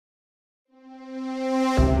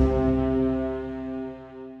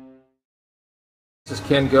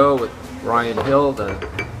Ken Go with Ryan Hill, the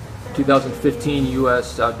 2015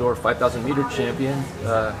 U.S. Outdoor 5,000 meter champion.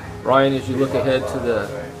 Ryan, as you look ahead to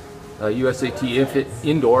the USAT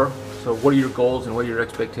Indoor, so what are your goals and what are your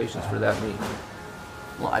expectations for that meet?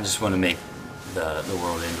 Well, I just want to make the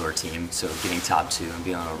world indoor team, so getting top 2 and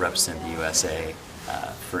being able to represent the USA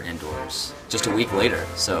for indoors just a week later.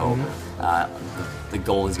 So the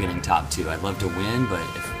goal is getting top 2. I'd love to win, but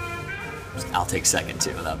I'll take second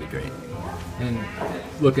too. That'd be great. And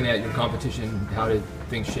looking at your competition, how did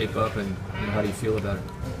things shape up, and how do you feel about it?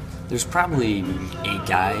 There's probably 8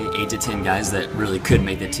 to 10 guys that really could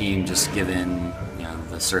make the team, just given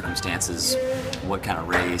the circumstances, what kind of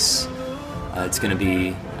race. It's going to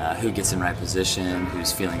be who gets in right position,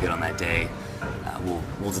 who's feeling good on that day.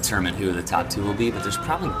 We'll determine who the top 2 will be, but there's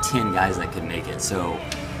probably 10 guys that could make it. So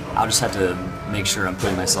I'll just have to make sure I'm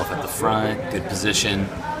putting myself at the front, good position,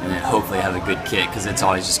 and then hopefully have a good kick, because it's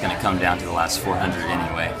always just going to come down to the last 400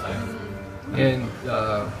 anyway. And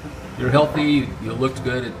you're healthy, you looked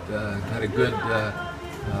good, had a good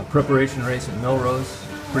preparation race at Melrose,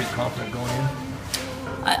 pretty confident going in?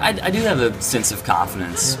 I do have a sense of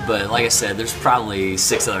confidence, but like I said, there's probably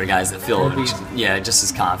 6 other guys that feel just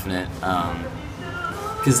as confident,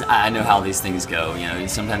 because I know how these things go.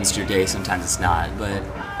 Sometimes it's your day, sometimes it's not, but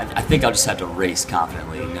I think I'll just have to race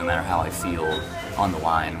confidently no matter how I feel on the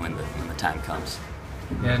line when the time comes.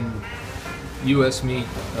 And U.S. meet,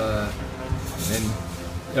 and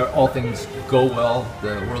all things go well,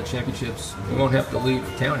 the World Championships, you won't have to leave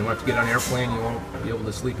town, you won't have to get on an airplane, you won't be able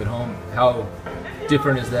to sleep at home. How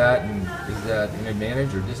different is that, and is that an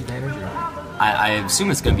advantage or disadvantage? I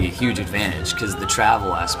assume it's going to be a huge advantage, because the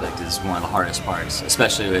travel aspect is one of the hardest parts,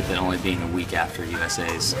 especially with it only being a week after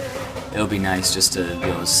USA's. It'll be nice just to be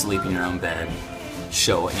able to sleep in your own bed,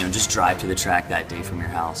 just drive to the track that day from your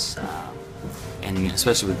house. And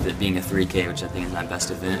especially with it being a 3K, which I think is my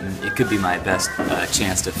best event, and it could be my best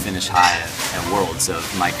chance to finish high at Worlds of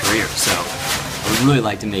my career. So I would really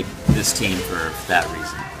like to make this team for that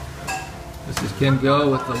reason. This is Ken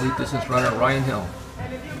Go with the elite distance runner Ryan Hill.